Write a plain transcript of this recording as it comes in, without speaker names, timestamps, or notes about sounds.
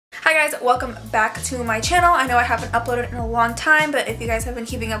Hi guys, welcome back to my channel. I know I haven't uploaded in a long time, but if you guys have been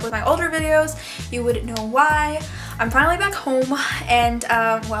keeping up with my older videos, you would know why. I'm finally back home and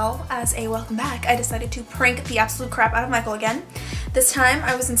well, as a welcome back, I decided to prank the absolute crap out of Michael again. This time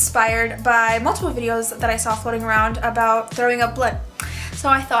I was inspired by multiple videos that I saw floating around about throwing up blood. So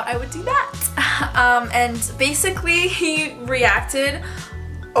I thought I would do that. And basically he reacted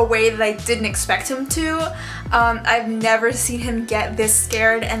a way that I didn't expect him to. I've never seen him get this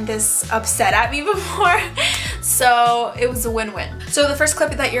scared and this upset at me before, so it was a win-win. So the first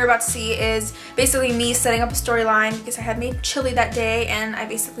clip that you're about to see is basically me setting up a storyline because I had made chili that day and I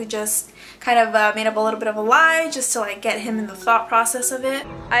basically just kind of made up a little bit of a lie just to like get him in the thought process of it.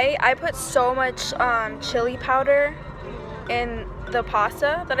 I put so much chili powder in the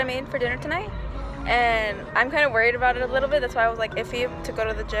pasta that I made for dinner tonight, and I'm kind of worried about it a little bit. That's why I was like iffy to go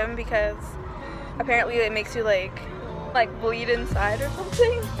to the gym, because apparently it makes you like bleed inside or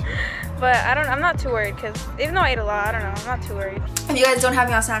something. But I'm not too worried, because even though I ate a lot, I don't know, I'm not too worried. If you guys don't have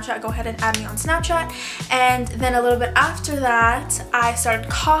me on Snapchat, go ahead and add me on Snapchat. And then a little bit after that, I started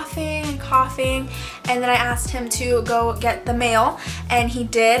coughing and coughing, and then I asked him to go get the mail, and he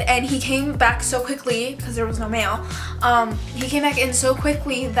did, and he came back so quickly, because there was no mail. He came back in so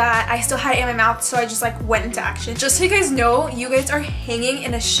quickly that I still had it in my mouth, so I just like went into action. Just so you guys know, you guys are hanging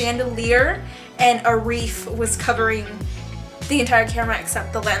in a chandelier, and a reef was covering the entire camera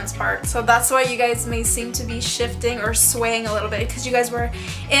except the lens part. So that's why you guys may seem to be shifting or swaying a little bit, because you guys were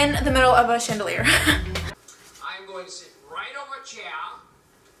in the middle of a chandelier. I'm going to sit right over a chair,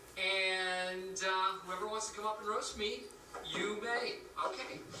 and whoever wants to come up and roast me, you may.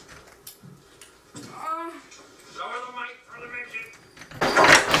 Okay. Lower the mic for the midget.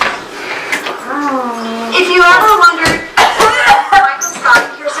 If you ever wondered, Michael's got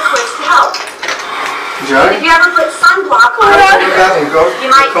here's a quiz to help. Gianni? If you ever put sunblock on, you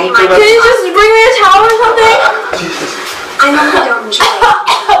might Can you just bring me a towel or something? Jesus. I know you don't enjoy it.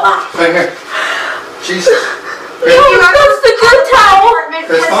 Right here. Jesus. If you ever That's the good towel.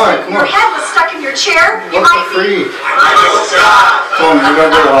 It's fine, come your on. head was stuck in your chair, you What's might for free? be. Come on, we're gonna go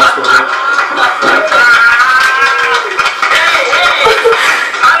to the hospital.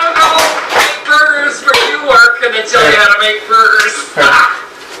 I don't know, make burgers for you work, and they tell you how to make burgers.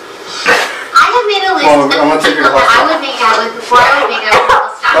 I have made a list Well, of I'm gonna take people your that I hospital. would make out with before I would make out with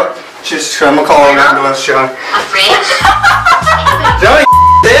all the stuff. Just, I'm gonna call an ambulance, John. A fridge, Johnny,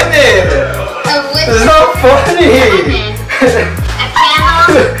 damn it! a wood This is not funny! a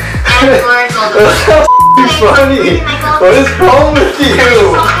candle, and Lord Golden. That's not funny! What is wrong with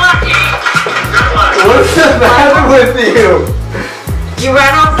you? What's the matter with you? You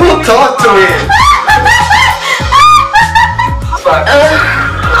ran off with Talk to me!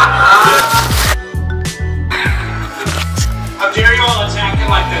 How dare you all attacking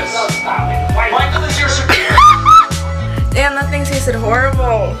like this? Michael is your superior. Damn, that thing tasted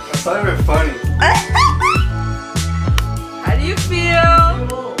horrible. That's not even funny. How do you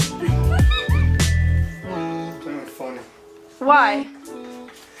feel? It's not even funny. Why?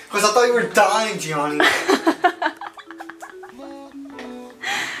 Because I thought you were dying, Gianni.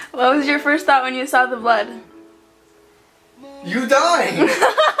 What was your first thought when you saw the blood? You dying!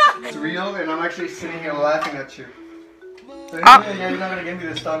 It's real, and I'm actually sitting here laughing at you. So yeah, you're not gonna give me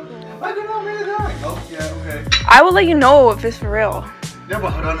this time. I don't know, I'm really dying. Oh, yeah, okay. I will let you know if it's for real. Yeah,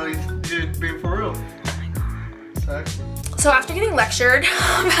 but how do I know you're being for real? Oh my god. Exactly. So after getting lectured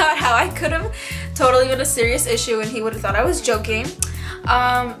about how I could have totally been a serious issue and he would have thought I was joking,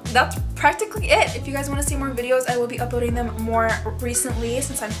 that's practically it. If you guys want to see more videos, I will be uploading them more recently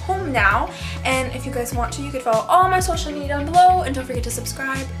since I'm home now. And if you guys want to, you can follow all my social media down below, and don't forget to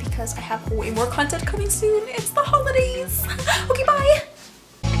subscribe because I have way more content coming soon. It's the holidays. Okay, bye.